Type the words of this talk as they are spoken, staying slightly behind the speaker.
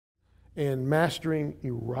and mastering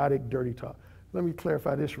erotic dirty talk. Let me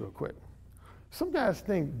clarify this real quick. Some guys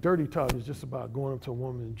think dirty talk is just about going up to a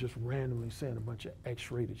woman and just randomly saying a bunch of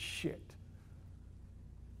X-rated shit.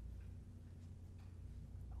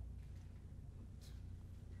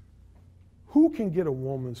 Who can get a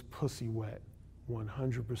woman's pussy wet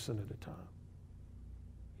 100% of the time?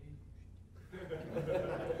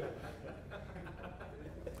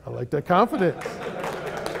 I like that confidence.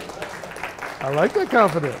 I like that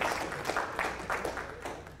confidence.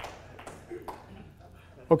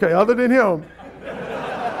 Okay, other than him,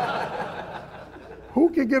 who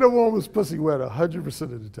can get a woman's pussy wet 100%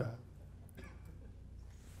 of the time?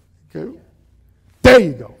 Okay, there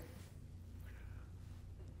you go.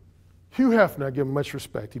 Hugh Hefner, I give him much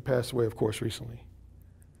respect. He passed away, of course, recently.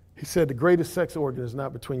 He said the greatest sex organ is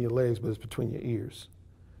not between your legs, but it's between your ears.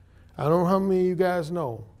 I don't know how many of you guys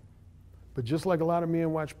know, but just like a lot of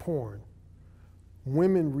men watch porn,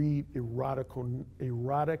 women read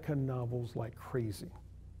erotica novels like crazy.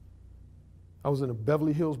 I was in a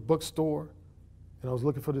Beverly Hills bookstore, and I was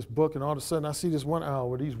looking for this book, and all of a sudden I see this one aisle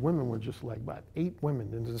where these women were just like about 8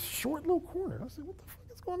 women in this short little corner. I said, what the fuck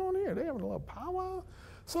is going on here? They having a little powwow?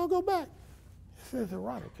 So I'll go back. It says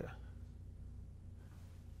erotica.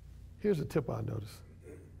 Here's a tip I noticed.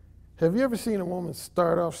 Have you ever seen a woman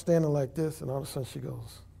start off standing like this, and all of a sudden she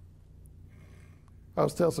goes? I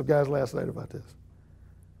was telling some guys last night about this.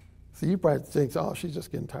 So you probably think, oh, she's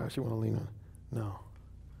just getting tired. She want to lean on. No.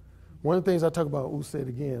 One of the things I talk about, say it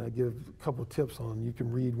again, I give a couple of tips on. You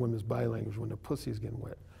can read women's body language when their pussy is getting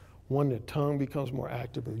wet. One, their tongue becomes more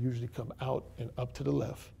active. It'll usually come out and up to the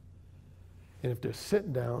left. And if they're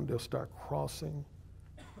sitting down, they'll start crossing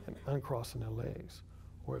and uncrossing their legs.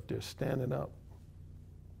 Or if they're standing up,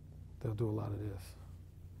 they'll do a lot of this.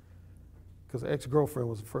 Because the ex-girlfriend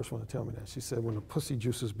was the first one to tell me that. She said when the pussy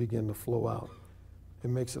juices begin to flow out, it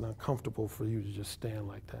makes it uncomfortable for you to just stand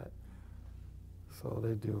like that. So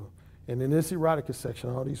they do. And in this erotica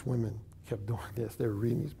section, all these women kept doing this. They were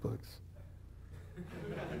reading these books.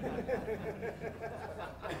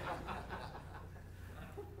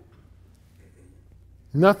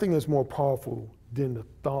 Nothing is more powerful than the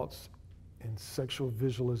thoughts and sexual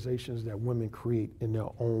visualizations that women create in their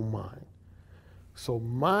own mind. So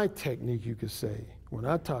my technique, you could say, when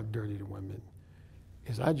I talk dirty to women,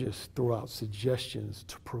 is I just throw out suggestions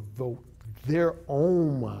to provoke their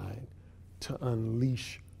own mind to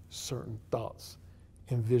unleash certain thoughts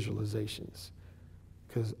and visualizations.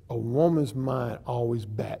 Because a woman's mind always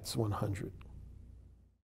bats 100.